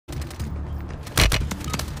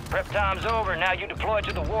Prep time's over, now you deploy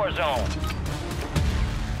to the war zone.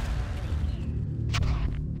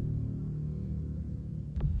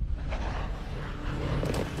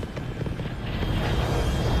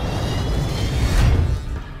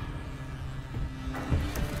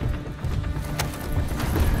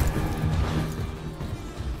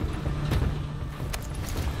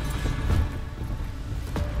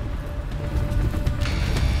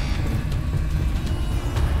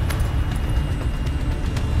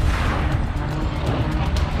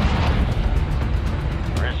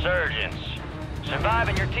 Survive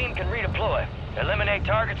and your team can redeploy. Eliminate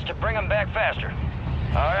targets to bring them back faster.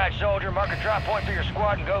 All right, soldier, mark a drop point for your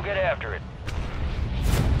squad and go get after it.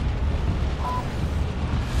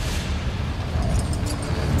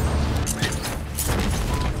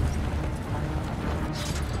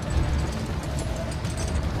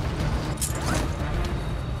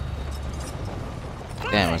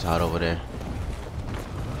 Damn, it's hot over there.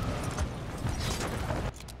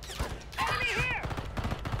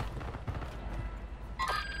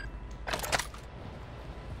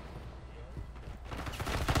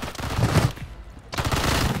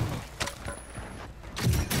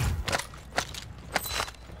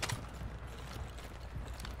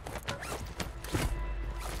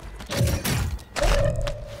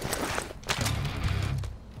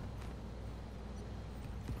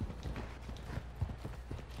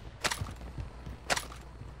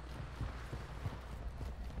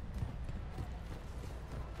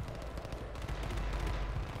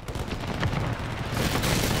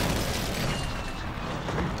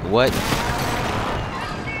 What?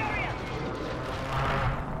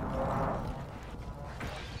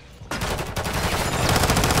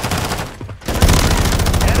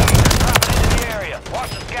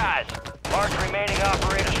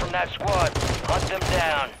 Hunt them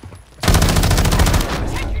down.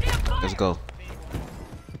 Let's go.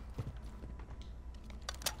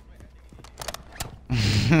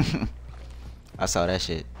 I saw that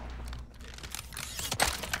shit.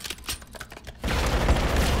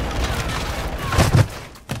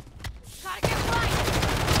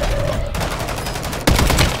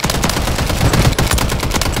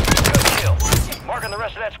 Good kill. Marking the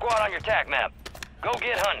rest of that squad on your TAC map. Go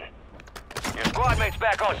get hunting. Your squad mate's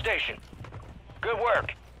back on station. Good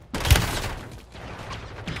work.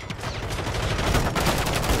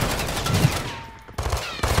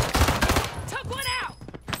 Took one out.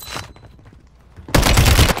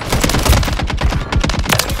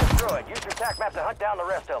 Enemy destroyed. Use your TAC map to hunt down the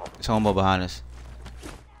rest of them. It's homeboy behind us.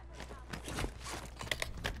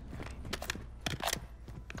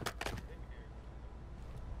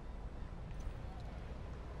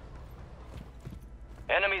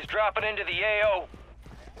 Enemies dropping into the AO.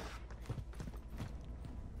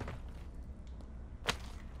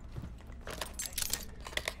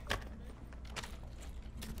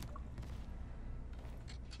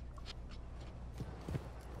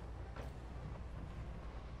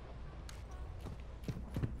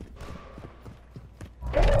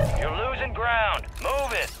 You're losing ground.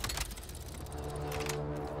 Move it.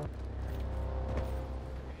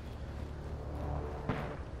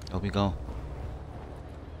 There we go.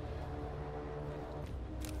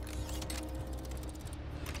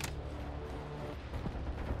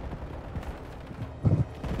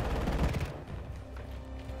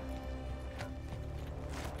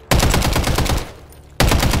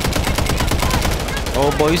 Oh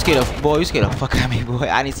boy, you scared the fuck out of me, boy.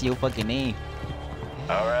 I didn't see your fucking name.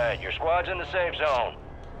 Alright, your squad's in the safe zone.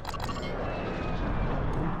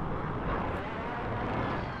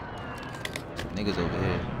 Niggas over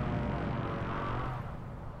here.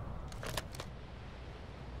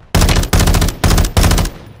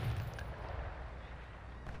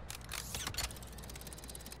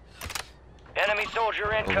 Enemy soldier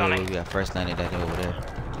Over incoming. there, we got first landed that over there.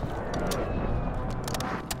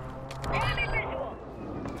 Enemy visual.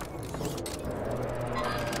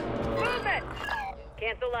 Movement.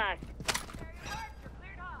 Cancel last.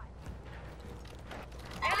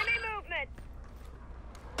 Enemy movement.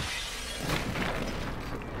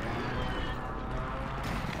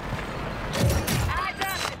 Eyes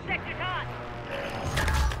up. The sector's hot.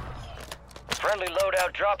 Friendly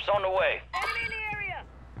loadout drops on the way. Enemy in the area.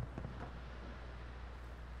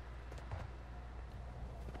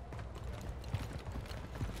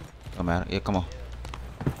 Come on, yeah, come on.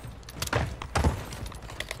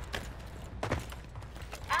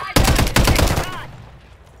 Eyes up. The sector's hot.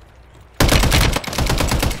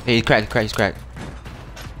 Hey, he's cracked, he's cracked.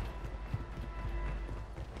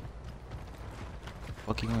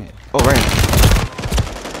 Fuck you going? Oh, right.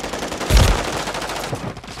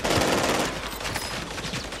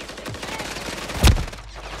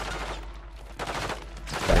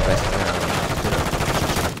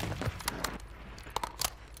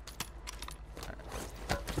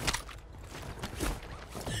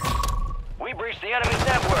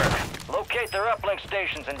 Locate their uplink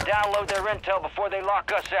stations and download their intel before they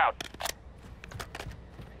lock us out.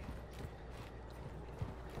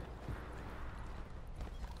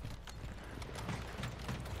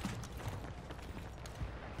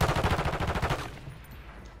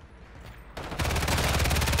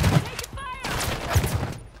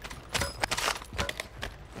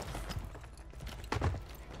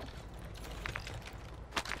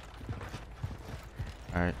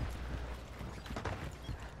 Alright.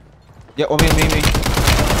 Yeah, oh, me.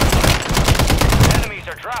 Enemies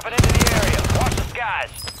are dropping into the area. Watch the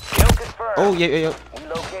skies. Kill confirmed. Oh, yeah. We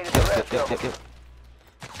located the rest of them. Yep.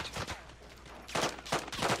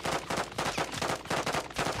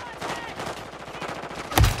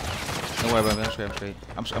 Don't worry about me. I'm straight.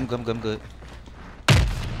 I'm good.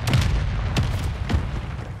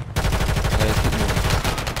 Okay, let's keep moving.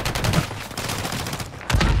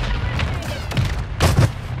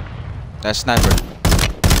 That sniper.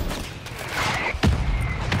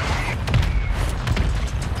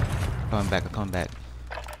 Coming back.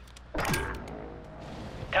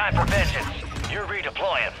 Time for vengeance. You're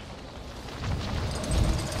redeploying.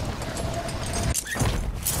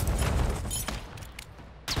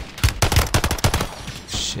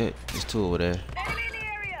 Shit, there's two over there. Enemy in the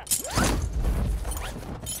area.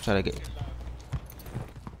 Try to get.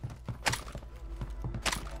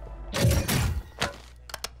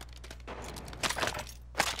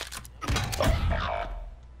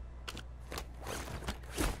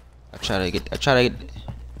 I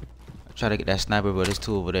try to get that sniper, but there's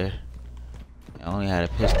two over there. I only had a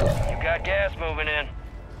pistol. You got gas moving in.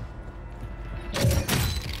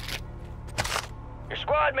 Your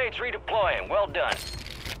squad mates redeploying. Well done.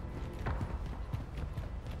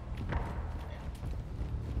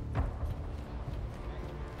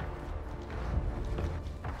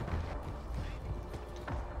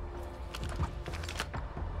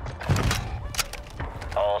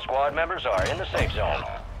 All squad members are in the safe zone.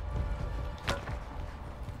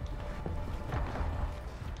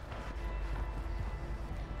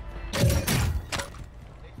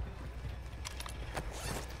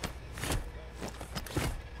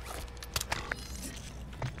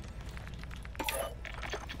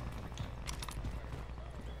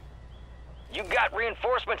 You got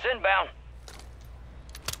reinforcements inbound.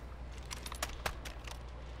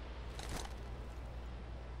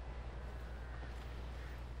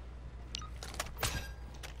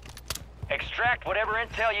 Extract whatever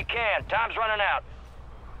intel you can. Time's running out.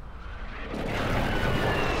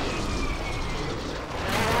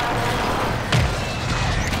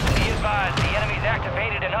 Be advised, the enemy's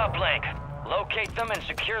activated an uplink. Locate them and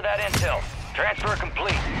secure that intel. Transfer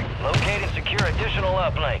complete. Locate and secure additional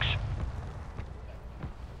uplinks.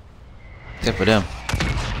 Except for them.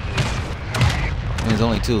 There's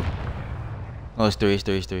only two. Oh, it's three.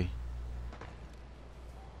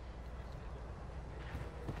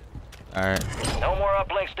 Alright. No more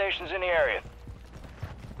uplink stations in the area.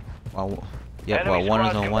 Well, Enemy one is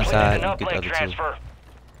squad's on one completed side, an you get the uplink other transfer. two.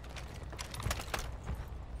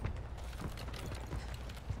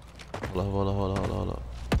 Hold up.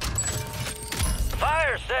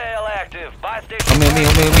 Fire sale active. Buy station.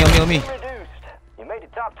 On me. Reduced. You made the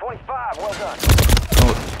top 25. Well done.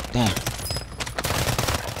 Oh, damn.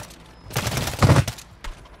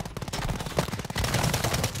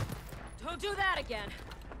 Don't do that again.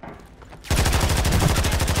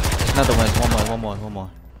 Another one. One more.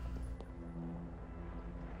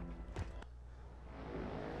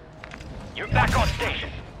 You're back on station.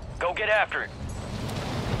 Go get after it.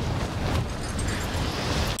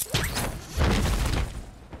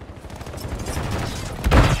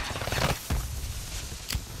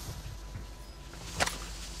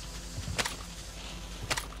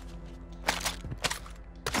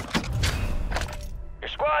 Your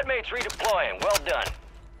squad mates redeploying. Well done.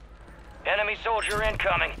 Enemy soldier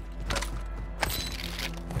incoming.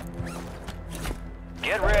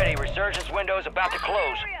 Get ready. Resurgence window's about to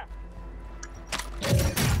close. Area.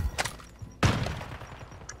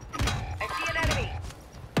 I see an enemy.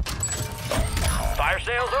 Fire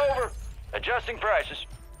sale's over. Adjusting prices.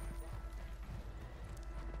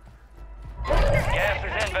 Gas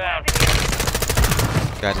is inbound.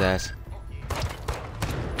 Got his ass.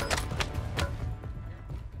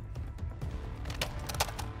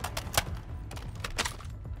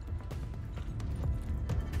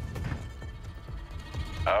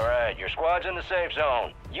 All right, your squad's in the safe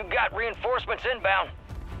zone. You got reinforcements inbound.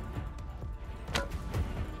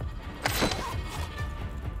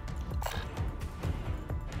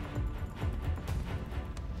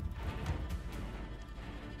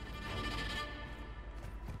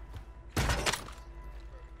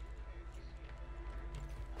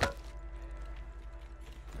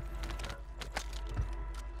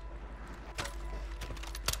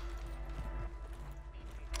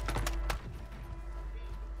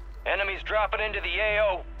 dropping into the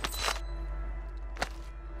AO.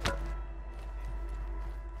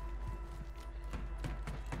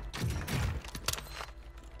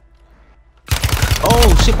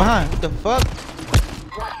 Oh shit, behind. What the fuck?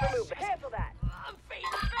 Watch for movement. Cancel that. I'm fading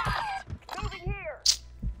fast. Moving here.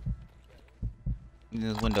 In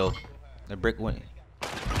this window. The brick window.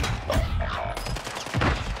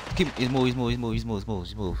 He's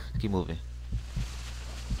move. Keep moving.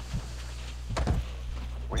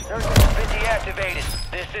 Resurgence has been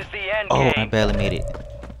deactivated. This is the end Oh, game. I barely made it.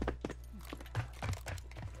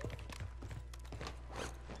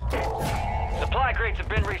 Supply crates have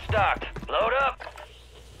been restocked. Load up.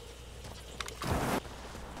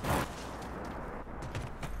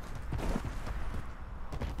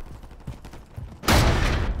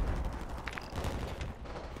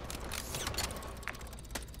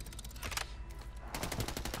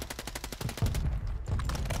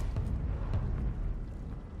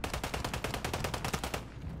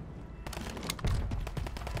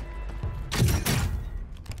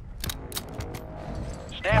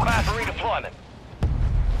 Stand by for redeployment.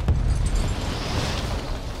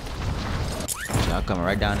 Y'all coming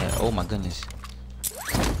right down there. Oh my goodness.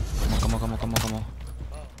 Come on.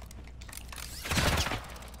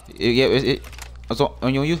 Yeah, it's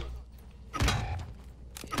on you.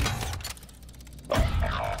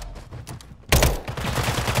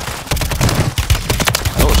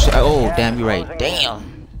 Oh shit. Oh damn, you right.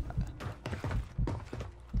 Damn.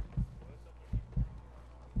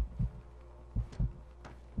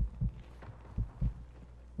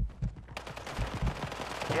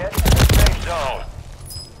 Get to the safe zone.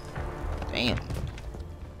 Damn.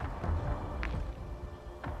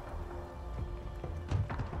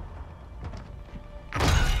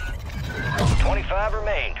 $25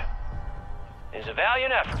 remained. It's a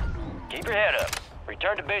valiant effort. Keep your head up.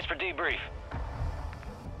 Return to base for debrief.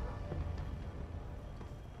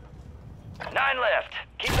 9 left.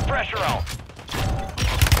 Keep the pressure on.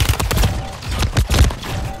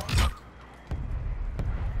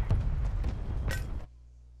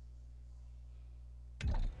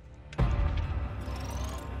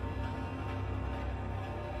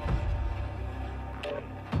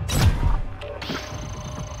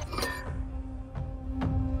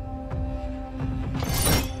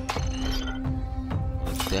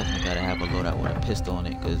 Definitely gotta have a loadout with a pistol on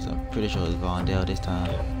it, cause I'm pretty sure it's Vondell this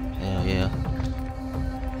time. Hell yeah.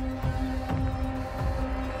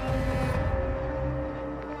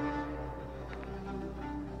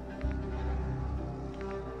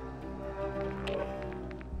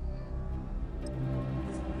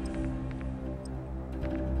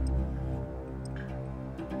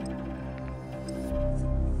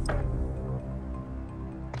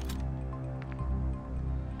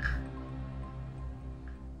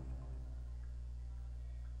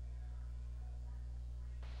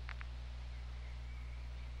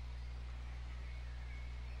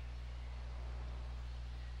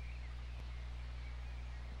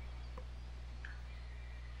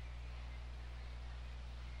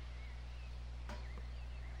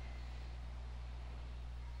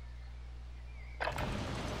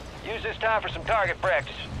 Use this time for some target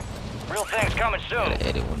practice. Real things coming soon. Gotta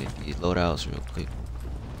edit one of these loadouts real quick.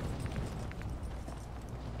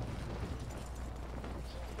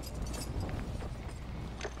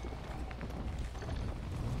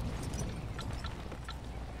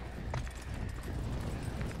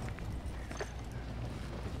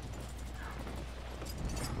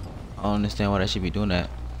 I don't understand why I should be doing that.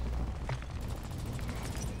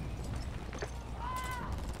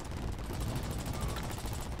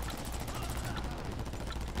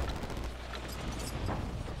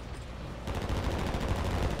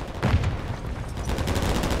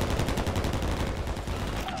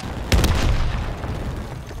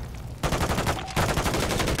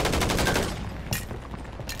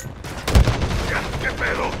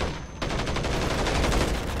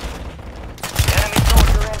 Enemy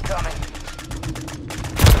soldier incoming.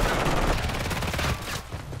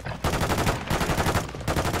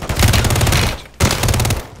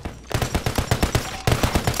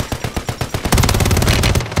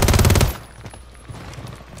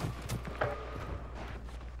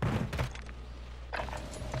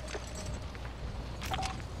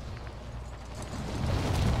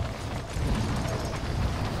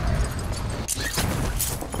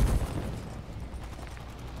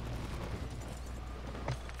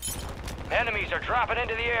 Enemies are dropping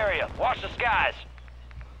into the area. Watch the skies.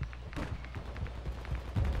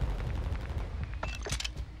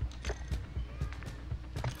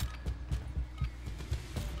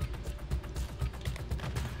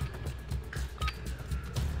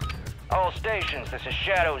 All stations, this is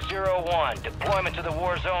Shadow 01. Deployment to the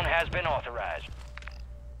war zone has been authorized.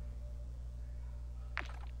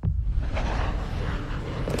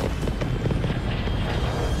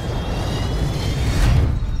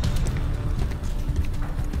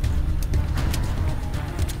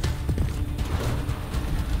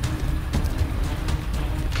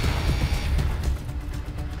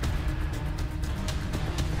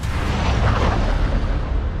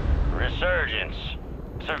 Resurgence.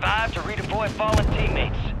 Survive to redeploy fallen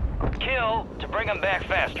teammates. Kill to bring them back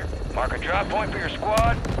faster. Mark a drop point for your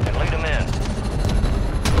squad and lead them in.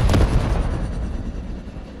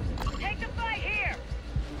 Take the fight here.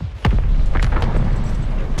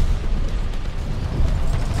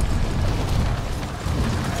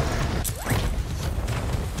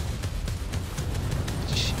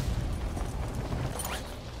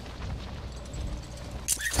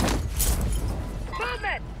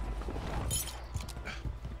 Movement.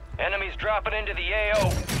 Enemies dropping into the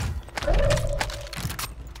AO.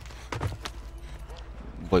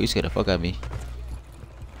 Boy, you scared the fuck out of me.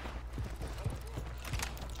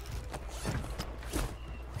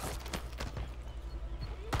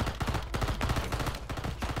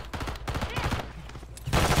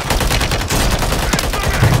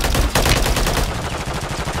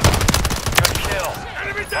 Good kill.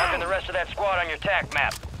 Marking the rest of that squad on your TAC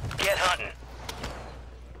map. Get hunting.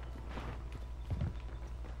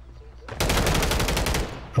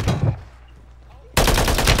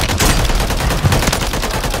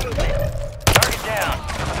 Target down.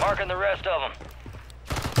 Marking the rest of them.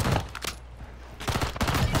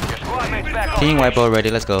 Your squad mates back on Team wipe station. already.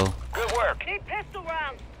 Let's go. Good work. Need pistol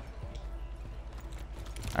rounds.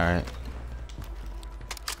 All right.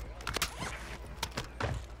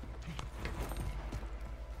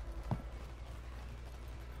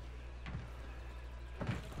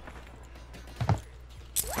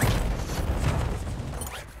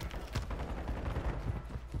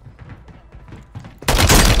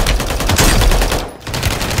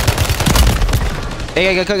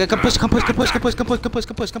 Hey, come push, come push, come push, come push, come push, come push,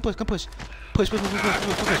 come push, come push, come push, push, push, push, push,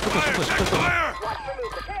 push, push, push,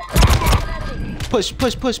 push,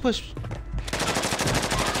 push, push, push, push.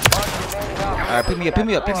 All right, pick me up, pick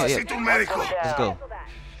me up, pick me up. Yeah. Let's go.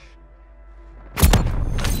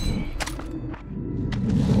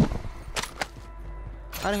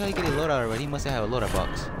 How the hell you get a loadout already? He must have a loadout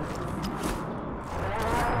box.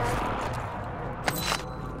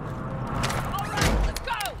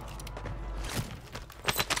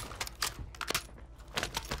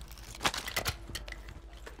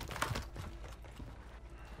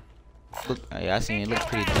 Look, yeah, I seen it. Look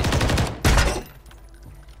pretty decent.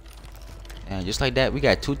 And just like that, we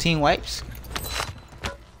got 2 team wipes.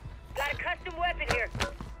 Got a custom weapon here.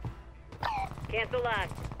 Cancel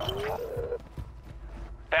last. Bounty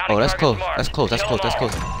Oh, that's target's close. marked. That's close. That's Kill close. them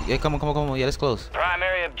That's all. close. Yeah, come on, come on, come on. Yeah, that's close.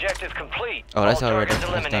 Primary objective complete. Oh, that's All already.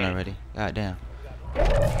 targets That's done eliminated. already. God damn.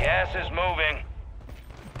 Gas is moving.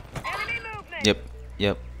 Enemy movement. Yep.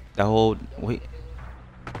 Yep. The whole wait.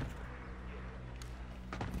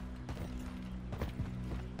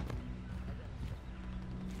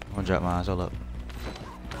 I'm gonna drop mine. Hold up.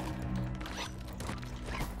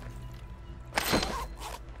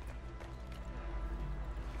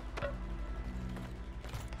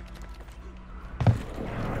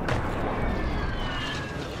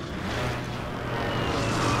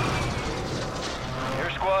 Your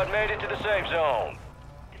squad made it to the safe zone.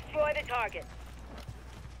 Destroy the target.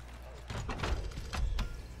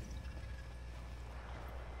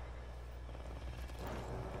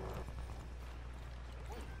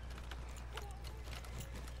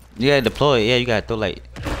 You gotta deploy. Yeah, you gotta throw like.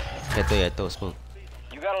 Throw smoke.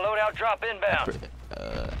 You got a loadout drop inbound.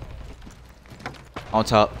 On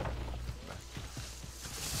top.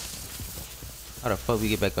 How the fuck we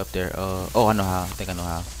get back up there? Oh, I know how. I think I know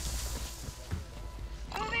how.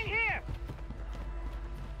 Moving here.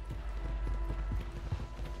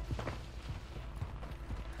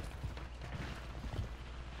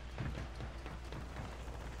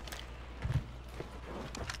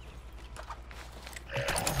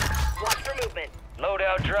 Watch for movement.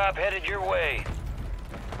 Loadout drop headed your way.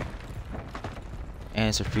 And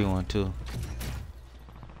it's a free one too.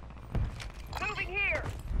 Moving here.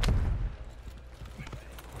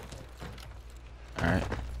 Alright.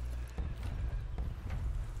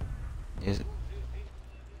 Yes.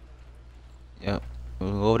 Yep.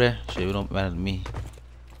 We'll go over there. Shit, it don't matter to me.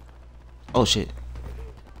 Oh shit.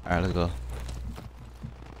 Alright, let's go.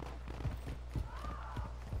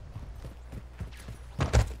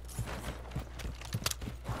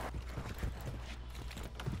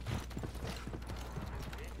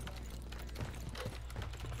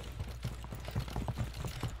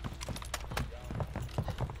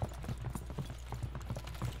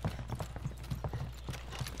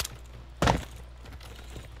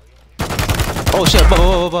 Oh shit!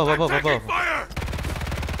 Above. Fire!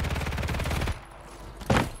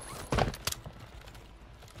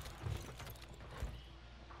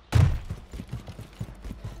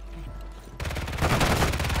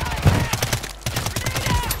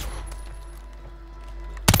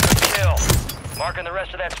 Kill. Marking the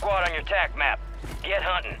rest of that squad on your TAC map. Get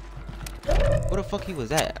hunting. Where the fuck he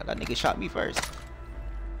was at? That nigga shot me first.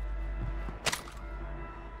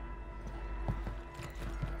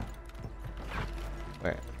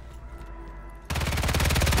 Where?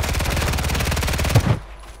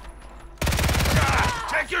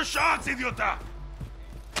 Take your shots, idiota!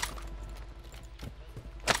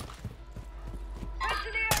 Head to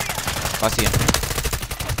the area. Oh, I see him.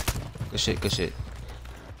 Good shit.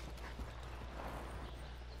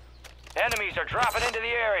 Enemies are dropping into the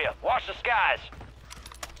area. Watch the skies.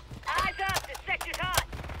 Eyes up. This sector's hot.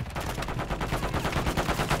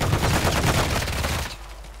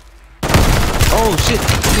 Oh shit!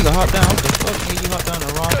 Nigga hop down. What the fuck? Nigga, you hop down the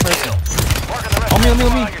wrong person. Marking the rest On of me, that on me, on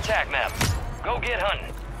squad me. on your TAC map. Go get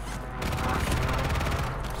hunting.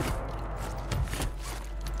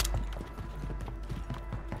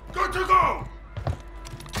 Good to go!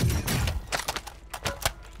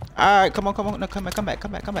 Alright, come on. No, come back.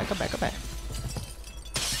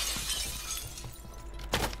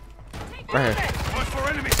 Right here. Watch for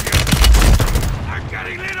enemies here! I'm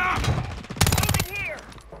getting lit up! Moving here.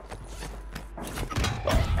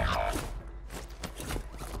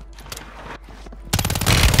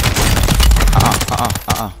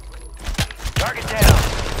 Target down.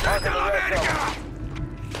 Marking the red zone.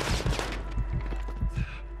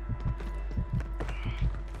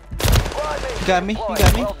 Squad mates You got me? deployed. You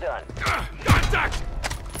got me? Well done. Contact!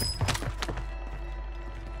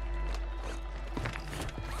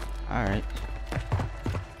 Alright.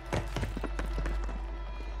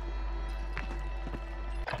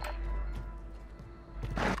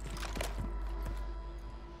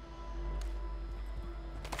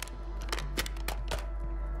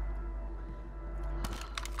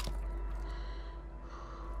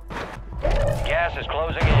 Gas is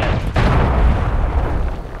closing in.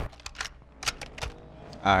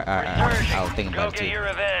 Alright. I was Resurging. thinking Go about it get too. your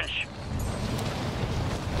revenge.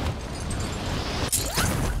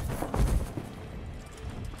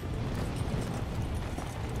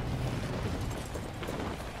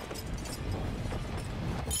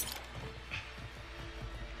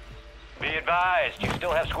 Be advised, you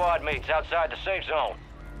still have squad mates outside the safe zone.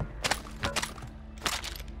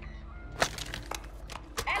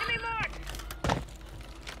 Enemy marked.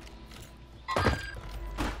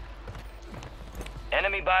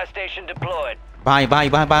 Enemy buy station deployed. Behind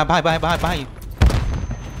you.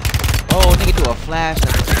 Oh, nigga threw a flash.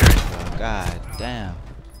 God damn.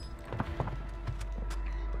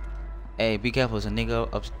 Hey, be careful. There's a nigga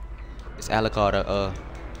up. It's Alicard.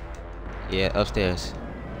 Yeah, upstairs.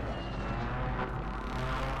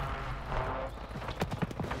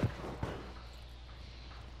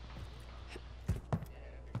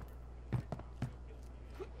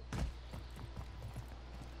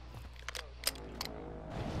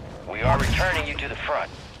 We are returning you to the front.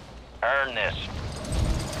 Earn this.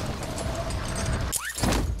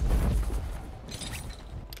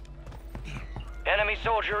 Enemy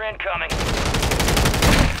soldier incoming.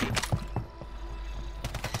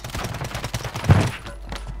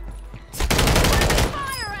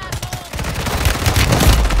 Fire, asshole.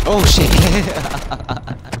 Oh shit.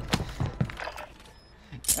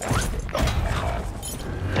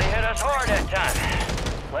 They hit us hard that time.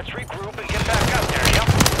 Let's regroup and get back out there, yep.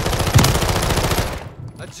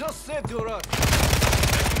 I just said to run.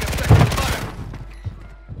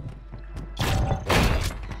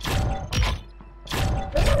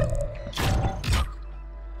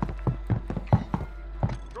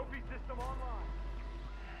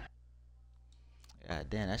 God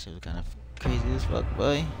damn, that shit was kind of crazy as fuck,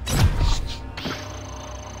 boy.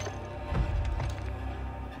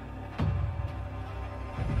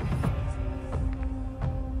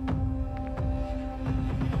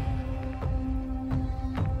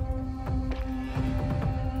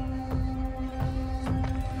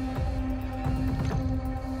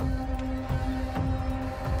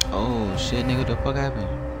 Oh shit, nigga, what the fuck happened?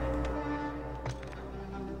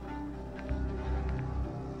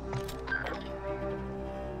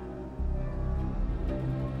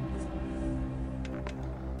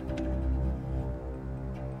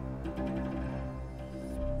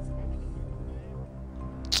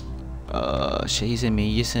 Shit, he sent me,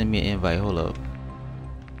 you sent me an invite, hold up.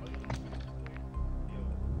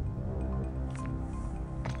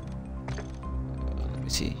 Let me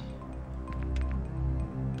see.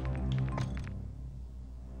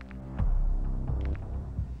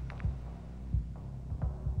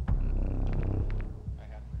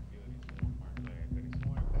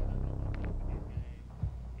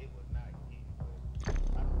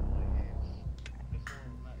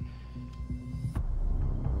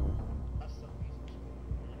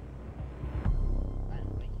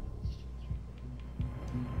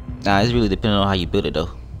 Nah, it's really depending on how you build it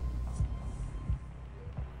though.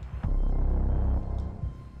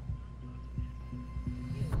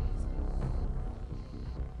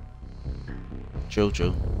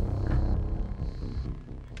 True.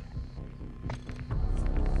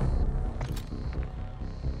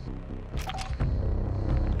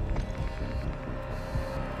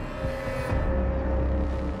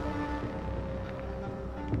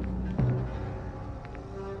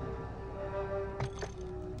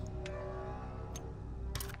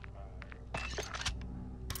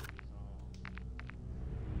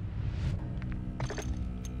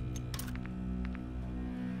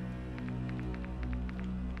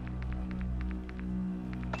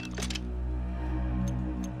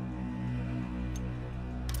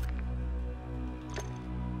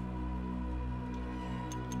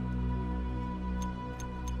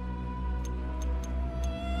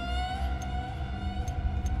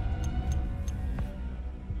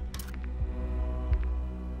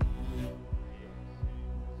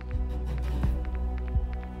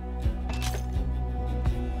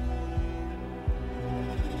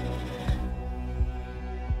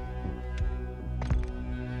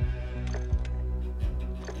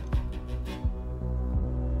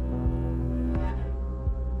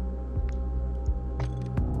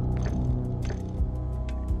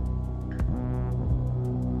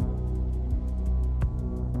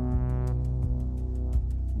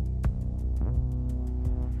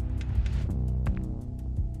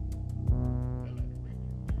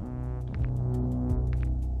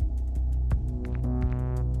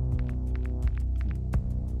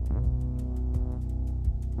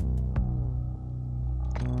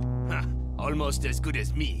 Almost as good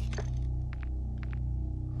as me.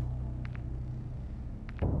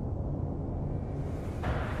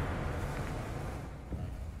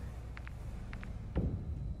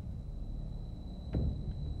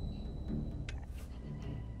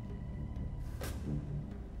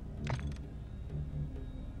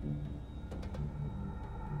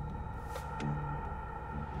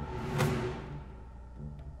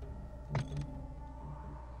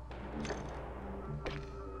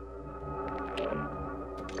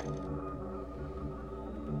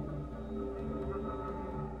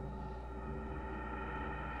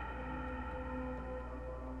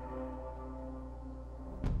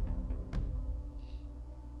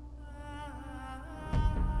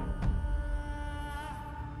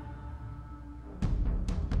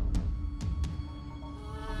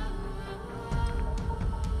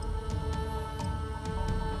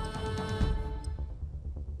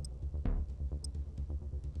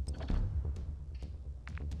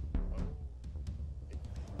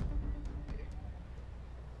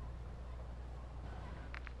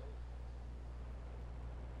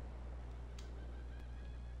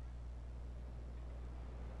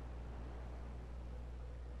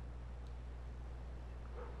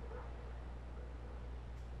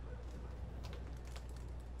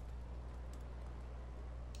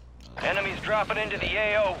 Enemies dropping into the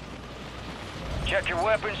AO. Check your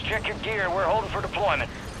weapons, check your gear. We're holding for deployment.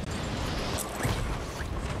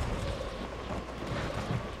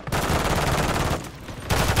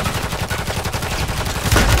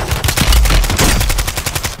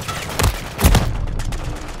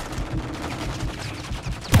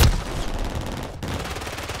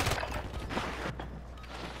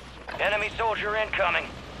 Enemy soldier incoming.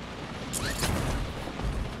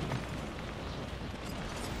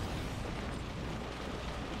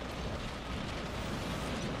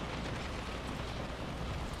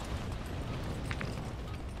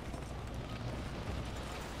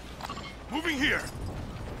 Moving here.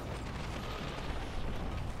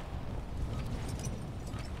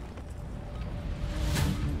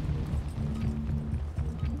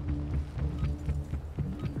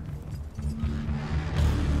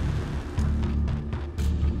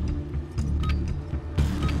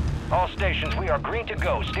 All stations, we are green to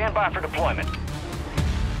go. Stand by for deployment.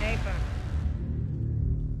 Safer.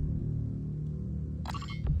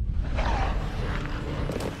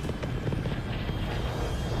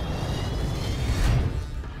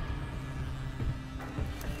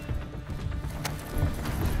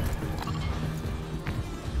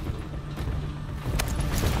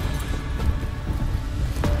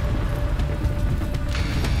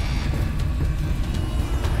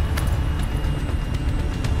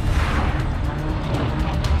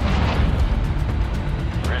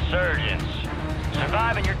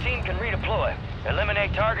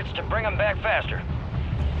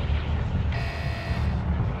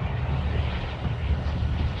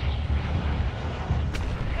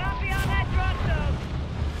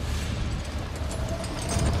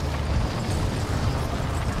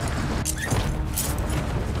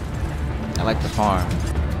 farm.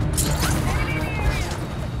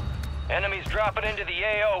 Enemies dropping into the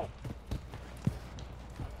AO.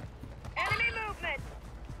 Enemy movement.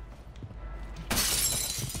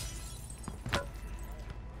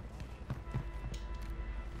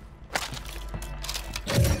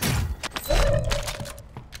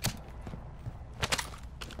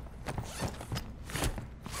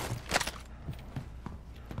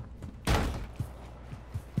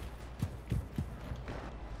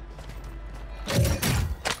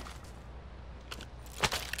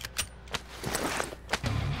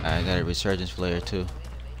 I got a resurgence flare too.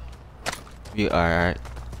 You alright?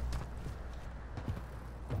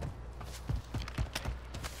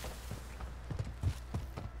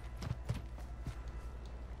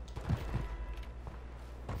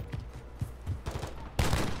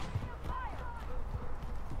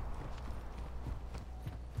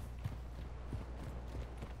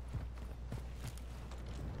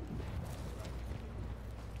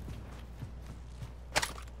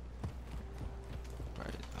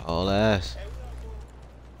 All ass.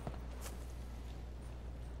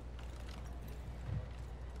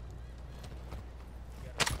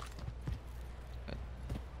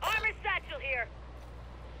 Armor satchel here.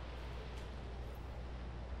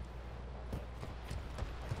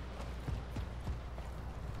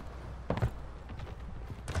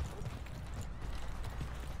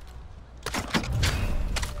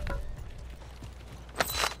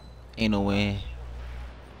 Ain't no way.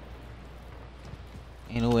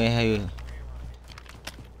 Ain't no way how you.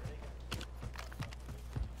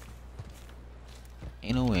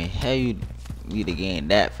 Ain't no way how you lead the game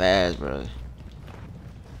that fast, bro.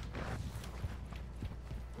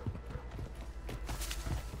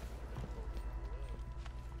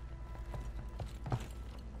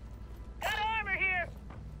 Got armor here.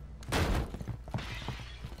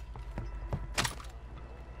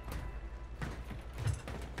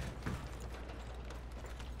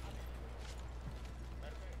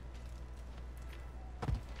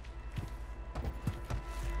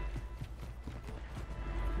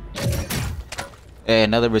 Hey,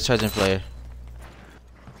 another resurgent player.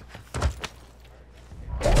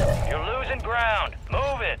 You're losing ground.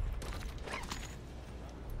 Move it.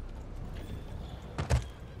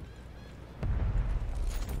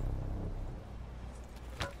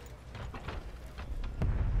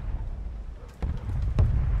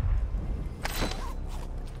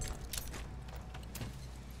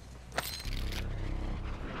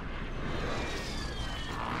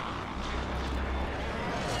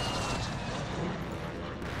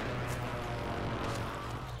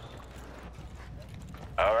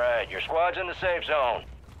 All right, your squad's in the safe zone.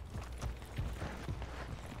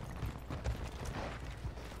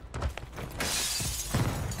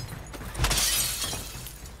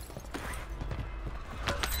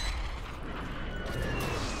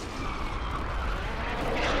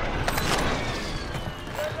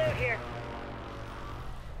 Good loot here.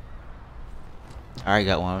 I already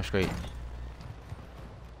got one. I'm straight.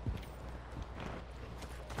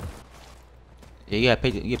 Yeah, you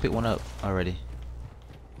gotta pick one up already.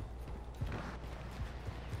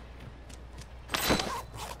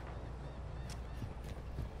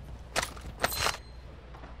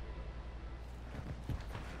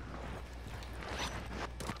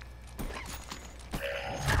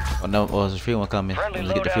 Oh no! Oh, there's a free one coming. Friendly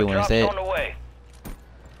Let's get the free loadout one drops instead. on the way.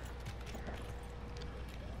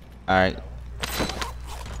 All right.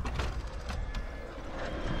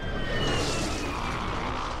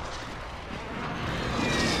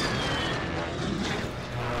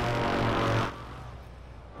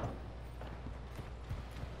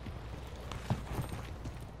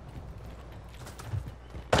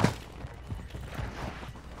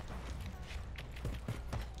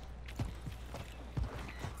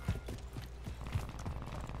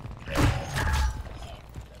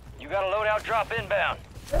 You got a loadout drop inbound.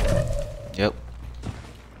 Yep.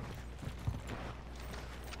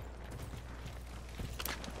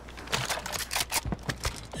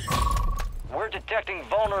 We're detecting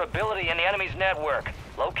vulnerability in the enemy's network.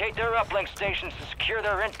 Locate their uplink stations to secure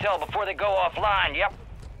their intel before they go offline. Yep.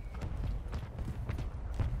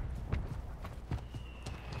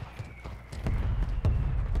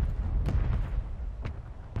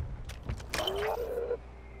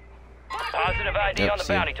 Positive ID Yep, on the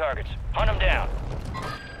see. bounty targets. Hunt them down.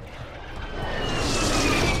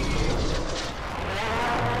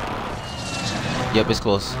 Yep, it's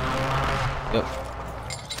close. Yep.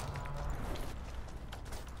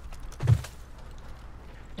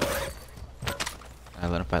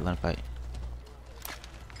 Alright, let him fight, let him fight.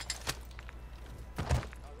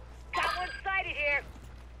 Got one sighted here.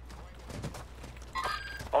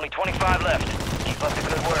 Only 25 left.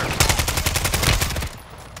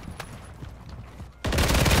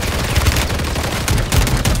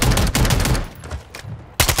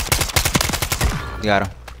 You got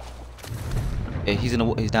him. Yeah, he's in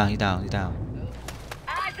the. He's down. He's down. He's down.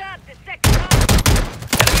 Eyes up, the second one.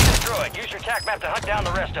 Enemy destroyed. Use your tac map to hunt down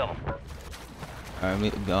the rest of them. All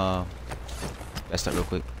right, let's start real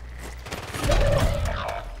quick.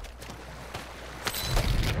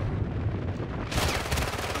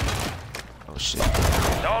 Oh shit.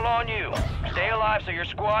 It's all on you. Stay alive so your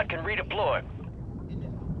squad can redeploy.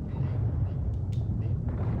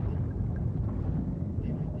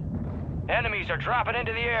 Enemies are dropping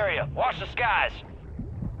into the area. Watch the skies.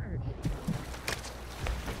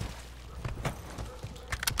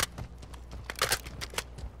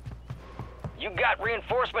 You got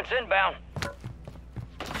reinforcements inbound.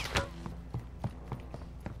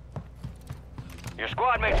 Your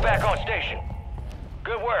squad mate's back on station.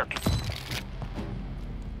 Good work.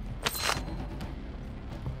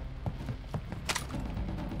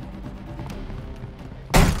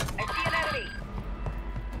 I see an enemy.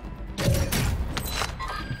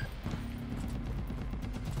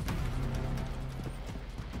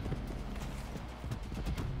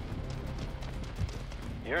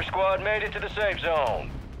 Your squad made it to the safe zone.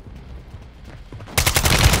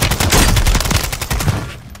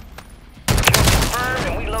 Kill confirmed,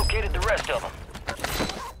 and we located the rest of them.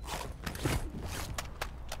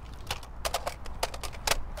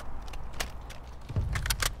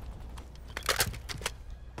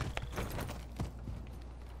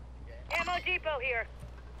 Ammo depot here.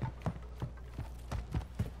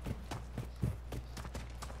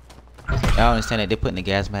 I don't understand that they're putting the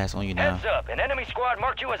gas mask on you now. Heads up, an enemy squad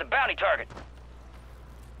marked you as a bounty target.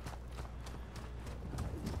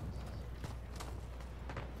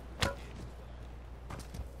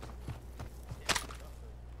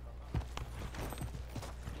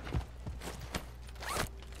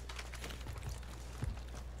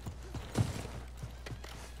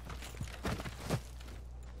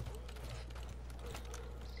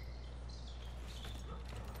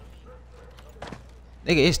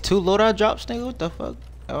 Nigga, it's 2 loadout drops, nigga. What the fuck?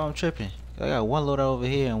 Oh, I'm tripping. I got 1 loadout over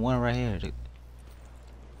here and 1 right here.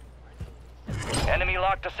 Enemy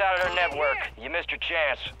locked us out of their network. You missed your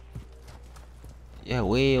chance. Yeah,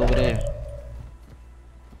 way over there.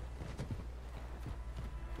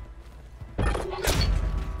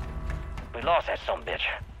 We lost that sumbitch.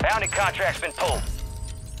 Bounty contract's been pulled.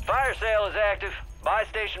 Fire sale is active. Buy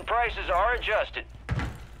station prices are adjusted.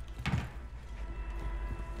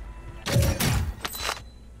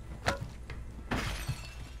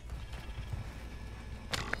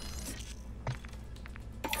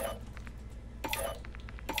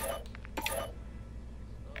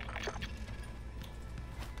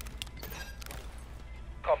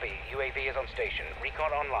 Copy. UAV is on station.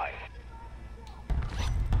 Recon online.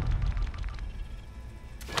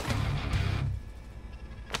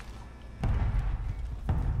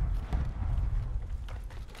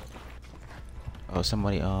 Oh,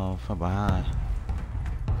 somebody from behind.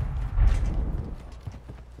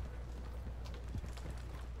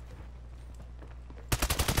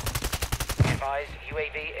 Advise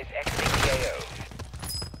UAV is exiting the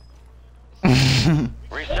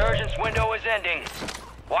AO. Resurgence window is ending.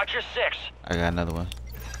 Watch your 6. I got another one.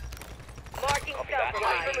 Marking Copy that.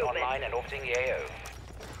 self-reliant UAV movement. online and orbiting the AO.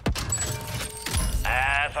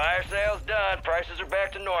 Fire sale's done. Prices are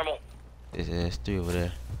back to normal. There's 3 over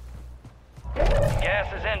there.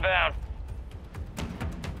 Gas is inbound.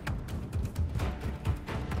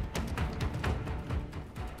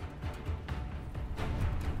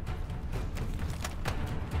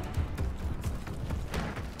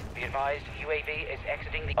 Be advised, UAV is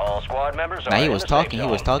exiting the... All squad members are Nah, he in was the talking. safe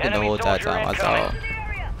He was zone. talking the Enemy whole entire soldier time. I incoming. saw. To the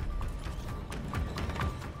area.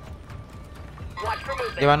 Watch for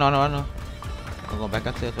movement. Yeah, I know. I'm going back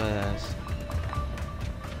up to his ass.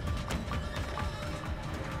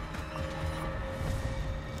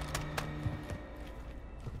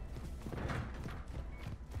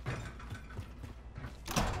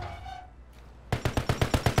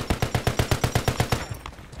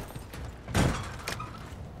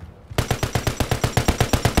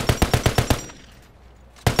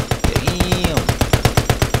 Damn.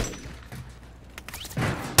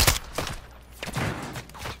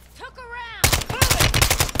 Took a round.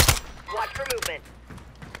 Watch for movement.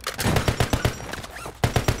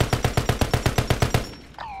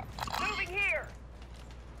 Moving here.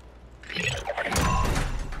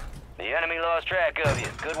 The enemy lost track of you.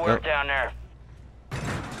 Good work Yep. down there.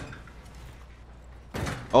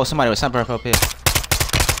 Oh, somebody was sniper up here.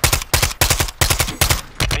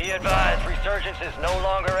 Be advised, resurgence is no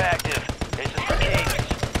longer active. This is for keeps.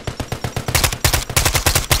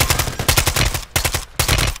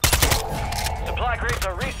 Supply crates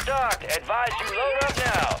are restocked. Advise you load up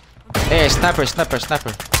now. Hey, sniper, sniper, sniper.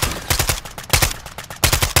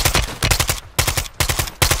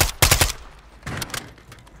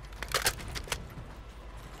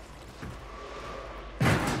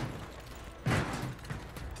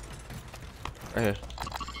 Right here.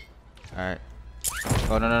 Alright.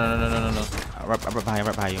 Oh, no, no, no, no, no, no, no. Right behind you,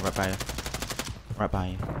 right behind you, right behind you. Right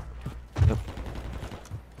behind you. Yep.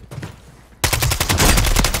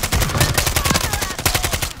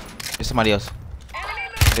 There's somebody else.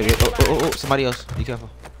 Oh, somebody else. Be careful.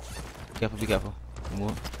 Be careful, be careful.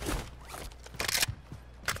 Move.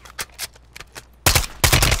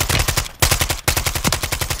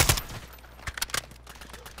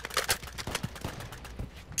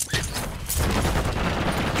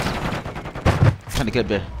 Trying to get up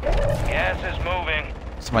there. Gas is moving.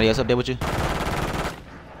 Somebody else up there with you?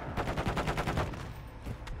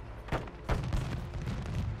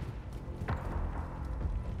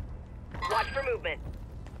 Watch for movement.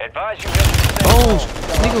 Advise you head to the safe Oh, zone.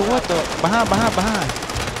 nigga, what the? Behind.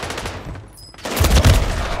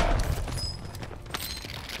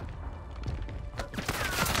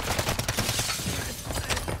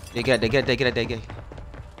 They get it.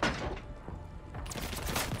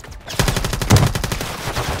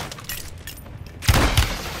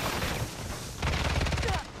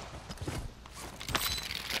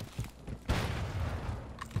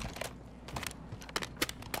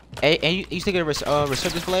 Hey, and you still get a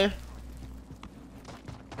resurgence player?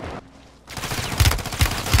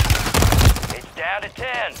 It's down to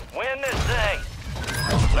 10. Win this thing.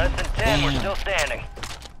 Less than 10, we're Damn. still standing.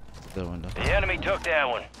 Good one though. The enemy took that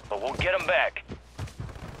one, but we'll get them back.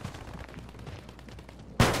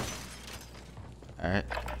 Alright.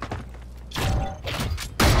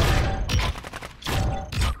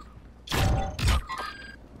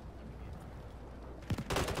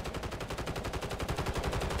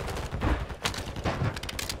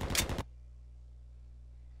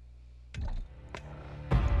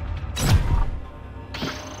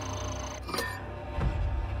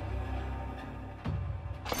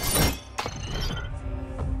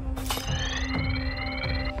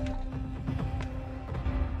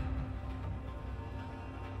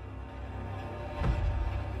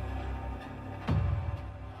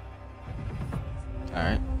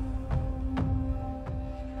 Alright.